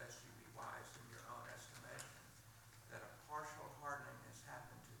mystery, lest you be wise in your own estimation, that a partial hardening has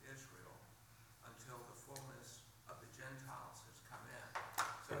happened to Israel until the fullness of the Gentiles has come in.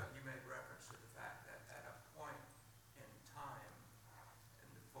 So you made reference to the fact that at a point in time, in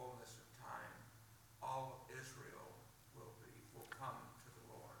the fullness of time, all of Israel will come to the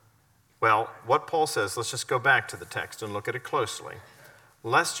Lord. Well, what Paul says, let's just go back to the text and look at it closely.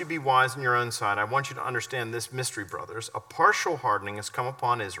 Lest you be wise in your own sight, I want you to understand this mystery, brothers. A partial hardening has come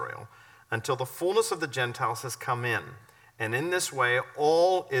upon Israel until the fullness of the Gentiles has come in. And in this way,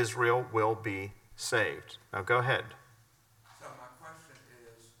 all Israel will be saved. Now go ahead. So my question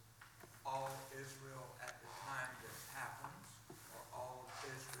is, all Israel at the time this happens, or all of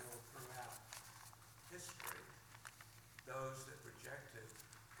Israel throughout history, those that rejected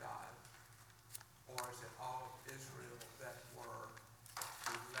God, or is it all of Israel that were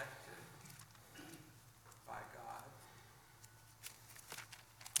elected by God?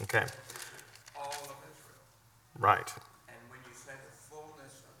 Okay. Is it all of Israel? Right. And when you say the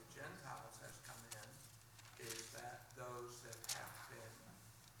fullness of the Gentiles has come in, is that those that have been,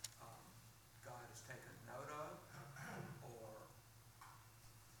 God has taken note of, or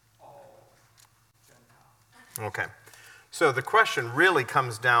all Gentiles? Okay. So the question really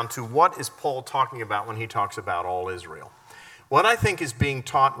comes down to what is Paul talking about when he talks about all Israel? What I think is being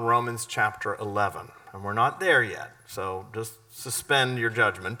taught in Romans chapter 11, and we're not there yet, so just suspend your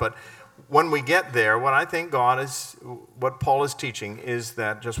judgment, but when we get there, what I think what Paul is teaching is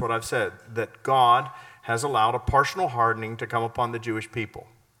that, just what I've said, that God has allowed a partial hardening to come upon the Jewish people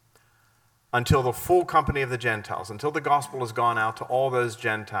until the full company of the Gentiles, until the gospel has gone out to all those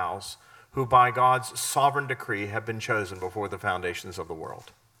Gentiles who by God's sovereign decree have been chosen before the foundations of the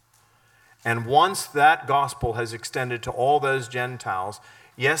world. And once that gospel has extended to all those Gentiles,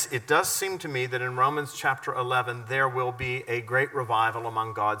 yes, it does seem to me that in Romans chapter 11, there will be a great revival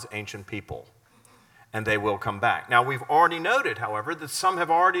among God's ancient people, and they will come back. Now, we've already noted, however, that some have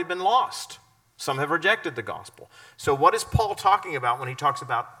already been lost. Some have rejected the gospel. So what is Paul talking about when he talks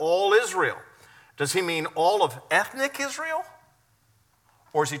about all Israel? Does he mean all of ethnic Israel?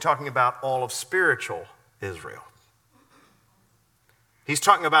 Or is he talking about all of spiritual Israel? He's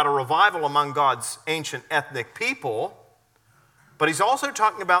talking about a revival among God's ancient ethnic people, but he's also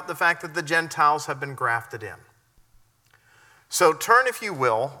talking about the fact that the Gentiles have been grafted in. So turn, if you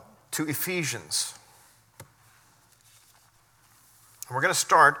will, to Ephesians. And we're going to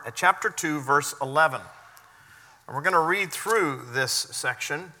start at chapter 2, verse 11. And we're going to read through this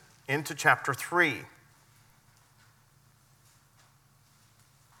section into chapter 3.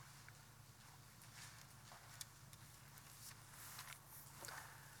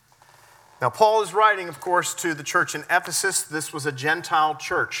 Now, Paul is writing, of course, to the church in Ephesus. This was a Gentile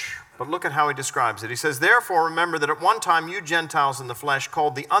church, but look at how he describes it. He says, "Therefore, remember that at one time you Gentiles in the flesh,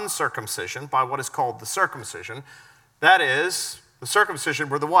 called the uncircumcision by what is called the circumcision." That is, the circumcision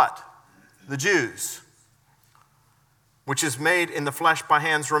were the what? The Jews, which is made in the flesh by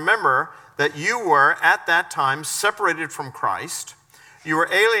hands. Remember that you were at that time separated from Christ. You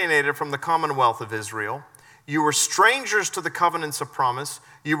were alienated from the commonwealth of Israel. You were strangers to the covenants of promise.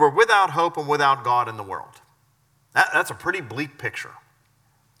 You were without hope and without God in the world. That's a pretty bleak picture.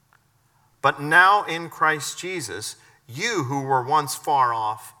 But now in Christ Jesus, you who were once far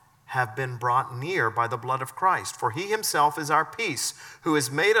off have been brought near by the blood of Christ. For he himself is our peace, who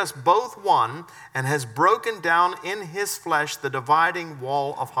has made us both one and has broken down in his flesh the dividing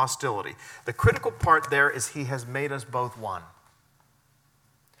wall of hostility. The critical part there is he has made us both one.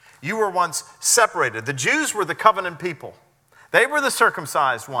 You were once separated. The Jews were the covenant people. They were the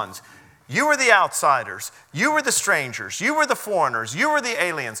circumcised ones. You were the outsiders. You were the strangers. You were the foreigners. You were the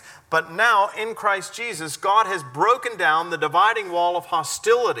aliens. But now in Christ Jesus, God has broken down the dividing wall of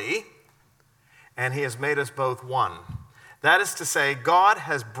hostility, and he has made us both one. That is to say, God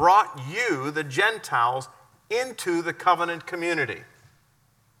has brought you, the Gentiles, into the covenant community.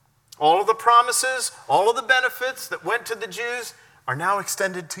 All of the promises, all of the benefits that went to the Jews are now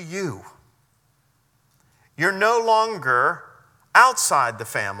extended to you. You're no longer outside the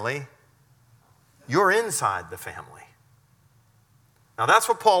family. You're inside the family. Now that's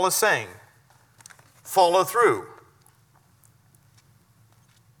what Paul is saying. Follow through.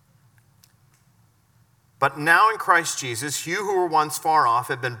 But now in Christ Jesus, you who were once far off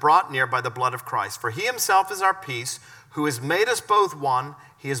have been brought near by the blood of Christ. For he himself is our peace, who has made us both one.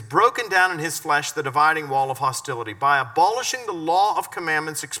 He has broken down in his flesh the dividing wall of hostility by abolishing the law of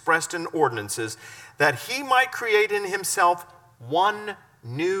commandments expressed in ordinances, that he might create in himself one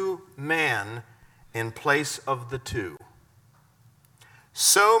new man in place of the two,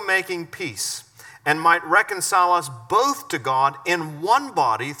 so making peace, and might reconcile us both to God in one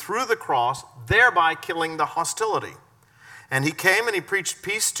body through the cross, thereby killing the hostility. And he came and he preached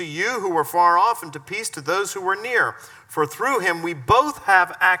peace to you who were far off, and to peace to those who were near. For through him we both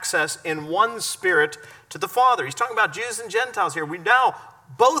have access in one spirit to the Father. He's talking about Jews and Gentiles here. We now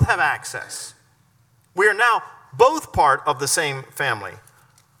both have access. We are now both part of the same family.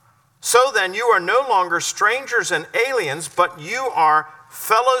 So then you are no longer strangers and aliens, but you are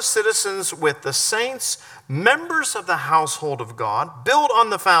fellow citizens with the saints, members of the household of God, built on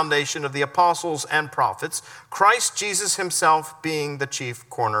the foundation of the apostles and prophets, Christ Jesus himself being the chief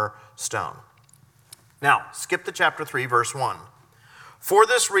cornerstone. Now, skip to chapter 3, verse 1. For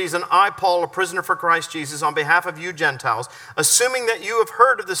this reason, I, Paul, a prisoner for Christ Jesus, on behalf of you Gentiles, assuming that you have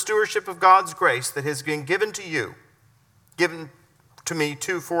heard of the stewardship of God's grace that has been given to me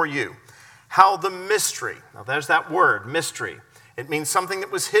too for you, how the mystery, now there's that word, mystery. It means something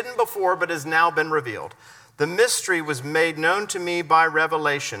that was hidden before but has now been revealed. The mystery was made known to me by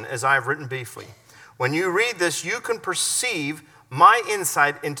revelation, as I have written briefly. When you read this, you can perceive my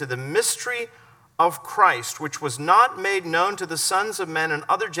insight into the mystery of Christ, which was not made known to the sons of men in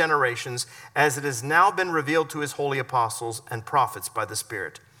other generations, as it has now been revealed to his holy apostles and prophets by the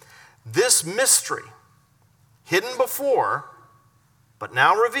Spirit. This mystery, hidden before, but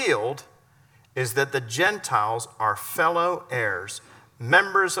now revealed, is that the Gentiles are fellow heirs,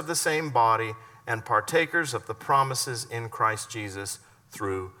 members of the same body, and partakers of the promises in Christ Jesus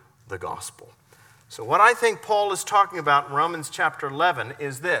through the gospel. So what I think Paul is talking about in Romans chapter 11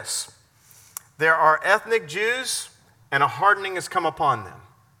 is this. There are ethnic Jews, and a hardening has come upon them.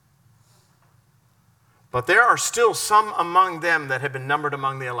 But there are still some among them that have been numbered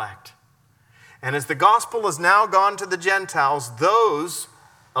among the elect. And as the gospel has now gone to the Gentiles, those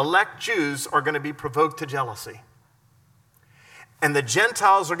elect Jews are going to be provoked to jealousy. And the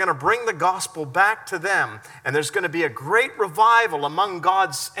Gentiles are going to bring the gospel back to them. And there's going to be a great revival among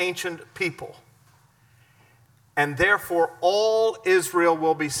God's ancient people. And therefore, all Israel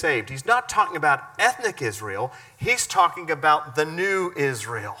will be saved. He's not talking about ethnic Israel. He's talking about the new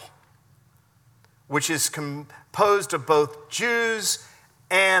Israel, which is composed of both Jews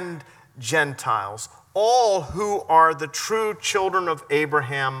and Gentiles, all who are the true children of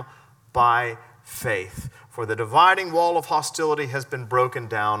Abraham by faith. For the dividing wall of hostility has been broken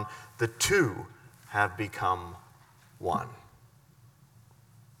down. The two have become one.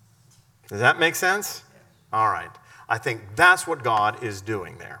 Does that make sense? All right. I think that's what God is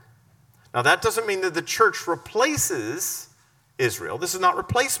doing there. Now, that doesn't mean that the church replaces Israel. This is not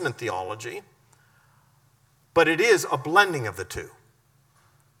replacement theology, but it is a blending of the two.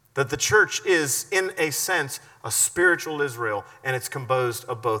 That the church is, in a sense, a spiritual Israel, and it's composed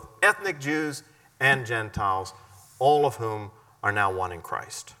of both ethnic Jews and Gentiles, all of whom are now one in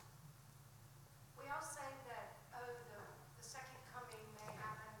Christ. We all say that, the second coming may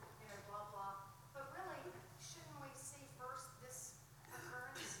happen, blah, blah. But really, shouldn't we see first this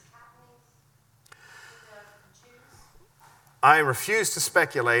occurrence happening with the Jews? I refuse to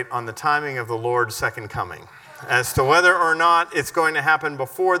speculate on the timing of the Lord's second coming. As to whether or not it's going to happen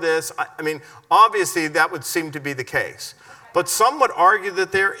before this, I mean, obviously that would seem to be the case. But some would argue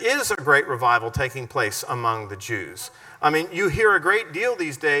that there is a great revival taking place among the Jews. I mean, you hear a great deal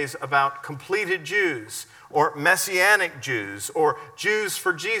these days about completed Jews, or Messianic Jews, or Jews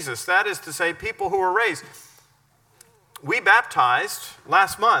for Jesus. That is to say, people who were raised. We baptized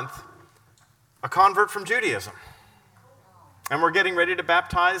last month a convert from Judaism. And we're getting ready to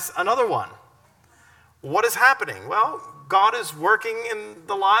baptize another one. What is happening? Well, God is working in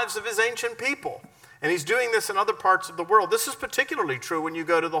the lives of his ancient people. And he's doing this in other parts of the world. This is particularly true when you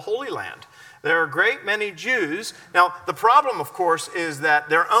go to the Holy Land. There are a great many Jews. Now, the problem, of course, is that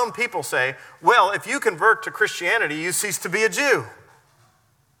their own people say, well, if you convert to Christianity, you cease to be a Jew.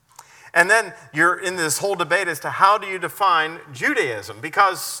 And then you're in this whole debate as to how do you define Judaism?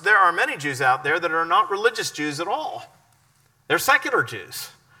 Because there are many Jews out there that are not religious Jews at all. They're secular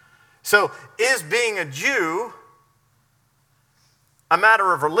Jews. So is being a Jew a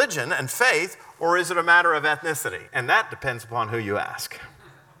matter of religion and faith, or is it a matter of ethnicity? And that depends upon who you ask.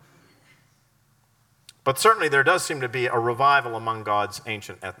 But certainly there does seem to be a revival among God's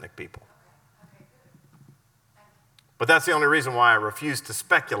ancient ethnic people. But that's the only reason why I refuse to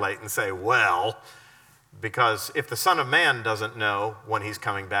speculate and say, well, because if the Son of Man doesn't know when he's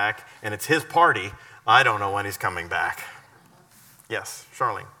coming back, and it's his party, I don't know when he's coming back. Yes,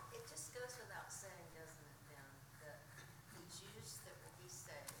 Charlene. It just goes without saying, doesn't it, then, that the Jews that will be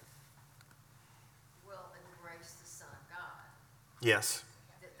saved will embrace the Son of God. Yes.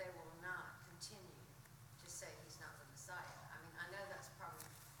 That they will not continue to say he's not the Messiah. I mean, I know that's probably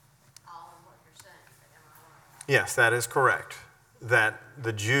all of what you're saying, but am I right? Yes, that is correct. That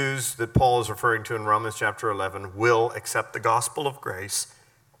the Jews that Paul is referring to in Romans chapter 11 will accept the gospel of grace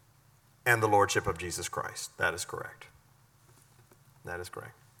and the lordship of Jesus Christ. That is correct. That is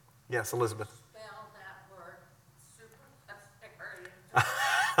correct. Yes, Elizabeth. Spell that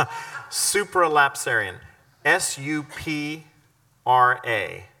word, Supralapsarian. S-U-P-R-A-L-A-P.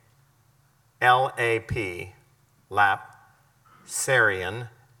 Lapsarian.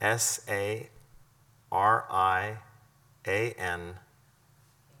 S-A-R-I-A-N-I-S-M.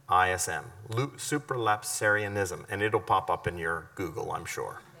 Supralapsarianism. And it'll pop up in your Google, I'm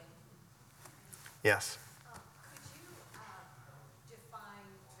sure. Yes. Could you define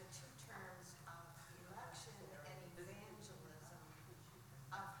the two terms of election and evangelism,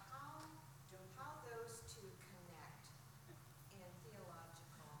 of how those two connect in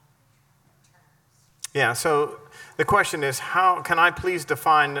theological terms? Yeah, so the question is, how can I please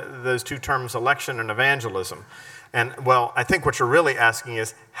define those two terms, election and evangelism? And, well, I think what you're really asking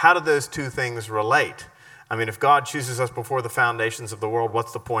is, how do those two things relate? I mean, if God chooses us before the foundations of the world,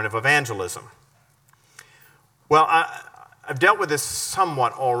 what's the point of evangelism? Well, I've dealt with this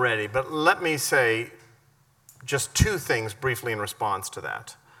somewhat already, but let me say just two things briefly in response to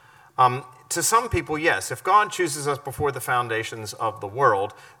that. To some people, yes, if God chooses us before the foundations of the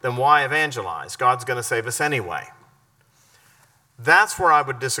world, then why evangelize? God's going to save us anyway. That's where I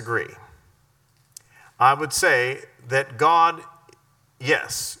would disagree. I would say that God,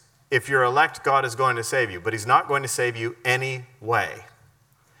 yes, if you're elect, God is going to save you, but he's not going to save you anyway.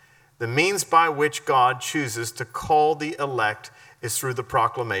 The means by which God chooses to call the elect is through the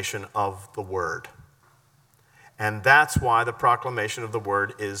proclamation of the word. And that's why the proclamation of the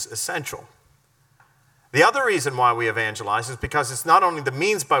word is essential. The other reason why we evangelize is because it's not only the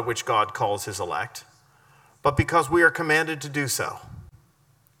means by which God calls his elect, but because we are commanded to do so.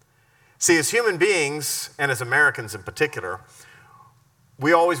 See, as human beings, and as Americans in particular,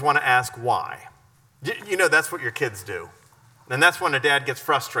 we always want to ask why. You know, that's what your kids do. And that's when a dad gets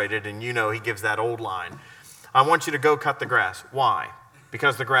frustrated and you know he gives that old line. I want you to go cut the grass. Why?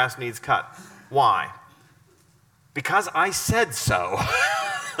 Because the grass needs cut. Why? Because I said so.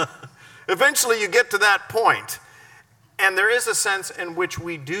 Eventually you get to that point. And there is a sense in which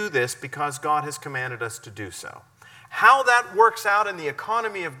we do this because God has commanded us to do so. How that works out in the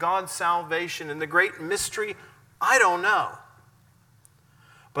economy of God's salvation and the great mystery, I don't know.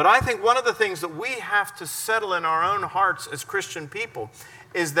 But I think one of the things that we have to settle in our own hearts as Christian people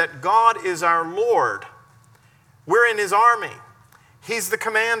is that God is our Lord. We're in his army. He's the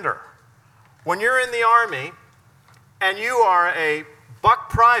commander. When you're in the army and you are a buck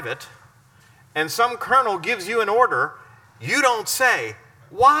private and some colonel gives you an order, you don't say,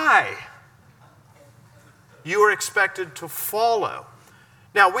 why? You are expected to follow.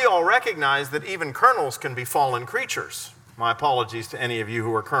 Now, we all recognize that even colonels can be fallen creatures. My apologies to any of you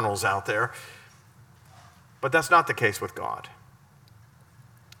who are colonels out there. But that's not the case with God.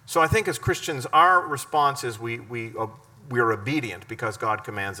 So I think as Christians, our response is we are obedient because God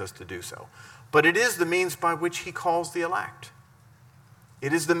commands us to do so. But it is the means by which he calls the elect.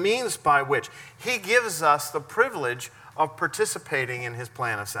 It is the means by which he gives us the privilege of participating in his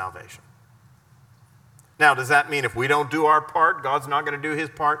plan of salvation. Now, does that mean if we don't do our part, God's not going to do his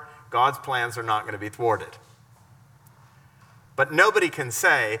part? God's plans are not going to be thwarted. But nobody can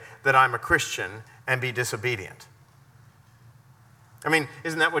say that I'm a Christian and be disobedient. I mean,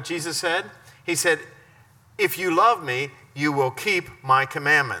 isn't that what Jesus said? He said, if you love me, you will keep my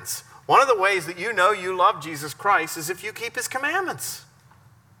commandments. One of the ways that you know you love Jesus Christ is if you keep his commandments.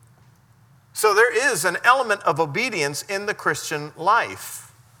 So there is an element of obedience in the Christian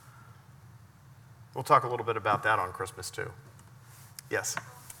life. We'll talk a little bit about that on Christmas too. Yes?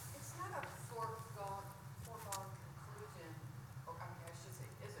 It's not a foregone conclusion, or I mean, I should say,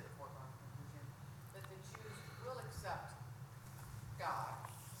 is it a foregone conclusion, that the Jews will accept God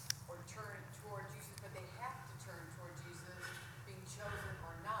or turn toward Jesus, but they have to turn toward Jesus, being chosen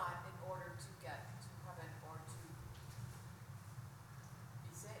or not, in order to get to heaven or to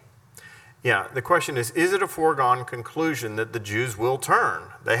be saved? Yeah, the question is it a foregone conclusion that the Jews will turn?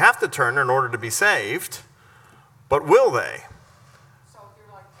 They have to turn in order to be saved, but will they? So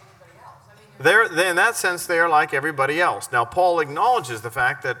you're like anybody else. I mean, In that sense, they are like everybody else. Now, Paul acknowledges the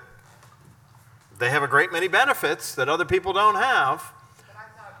fact that they have a great many benefits that other people don't have.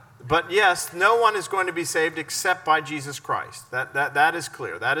 But yes, no one is going to be saved except by Jesus Christ. That is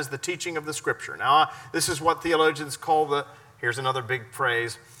clear. That is the teaching of the Scripture. Now, this is what theologians call here's another big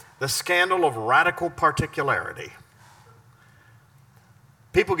phrase, the scandal of radical particularity.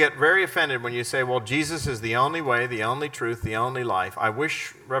 People get very offended when you say, well, Jesus is the only way, the only truth, the only life. I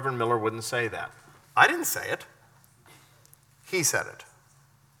wish Reverend Miller wouldn't say that. I didn't say it. He said it.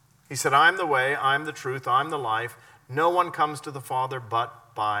 He said, I'm the way, I'm the truth, I'm the life. No one comes to the Father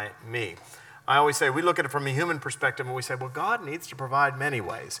but by me. I always say, we look at it from a human perspective and we say, well, God needs to provide many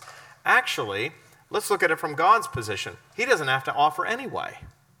ways. Actually, let's look at it from God's position. He doesn't have to offer any way.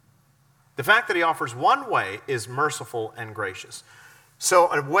 The fact that he offers one way is merciful and gracious.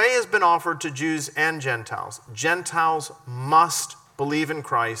 So a way has been offered to Jews and Gentiles. Gentiles must believe in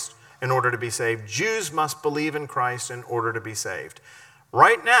Christ in order to be saved. Jews must believe in Christ in order to be saved.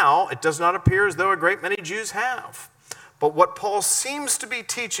 Right now, it does not appear as though a great many Jews have. But what Paul seems to be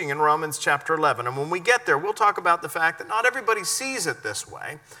teaching in Romans chapter 11, and when we get there, we'll talk about the fact that not everybody sees it this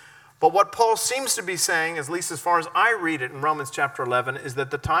way. But what Paul seems to be saying, at least as far as I read it in Romans chapter 11, is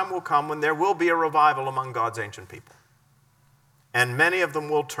that the time will come when there will be a revival among God's ancient people. And many of them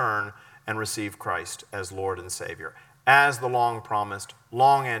will turn and receive Christ as Lord and Savior, as the long-promised,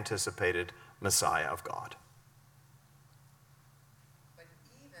 long-anticipated Messiah of God. But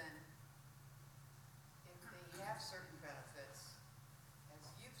even if they have certain benefits, as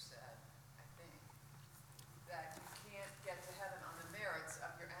you've said, I think, that you can't get to heaven on the merits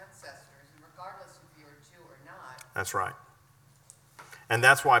of your ancestors, and regardless if you're a Jew or not. That's right. And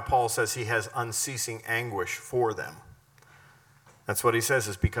that's why Paul says he has unceasing anguish for them. That's what he says,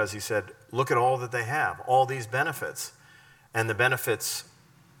 is because he said, look at all that they have, all these benefits, and the benefits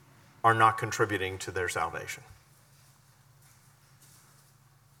are not contributing to their salvation.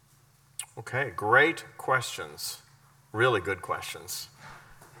 Okay, great questions. Really good questions.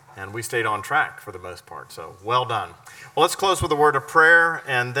 And we stayed on track for the most part, so well done. Well, let's close with a word of prayer,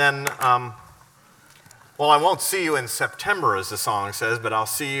 and then, I won't see you in September, as the song says, but I'll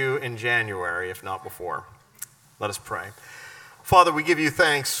see you in January, if not before. Let us pray. Father, we give you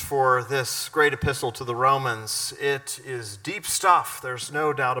thanks for this great epistle to the Romans. It is deep stuff, there's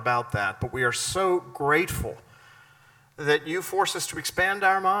no doubt about that, but we are so grateful that you force us to expand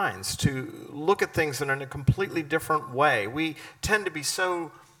our minds, to look at things in a completely different way. We tend to be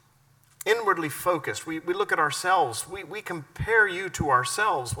so inwardly focused. We look at ourselves. We compare you to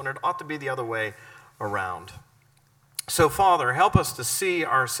ourselves when it ought to be the other way around. So, Father, help us to see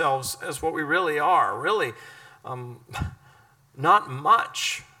ourselves as what we really are, really not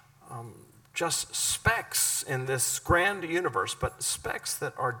much, just specks in this grand universe, but specks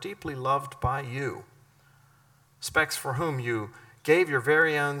that are deeply loved by you. Specks for whom you gave your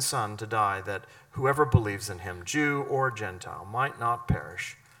very own Son to die, that whoever believes in him, Jew or Gentile, might not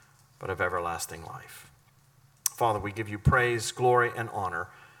perish, but have everlasting life. Father, we give you praise, glory, and honor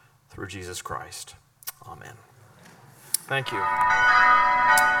through Jesus Christ. Amen. Thank you.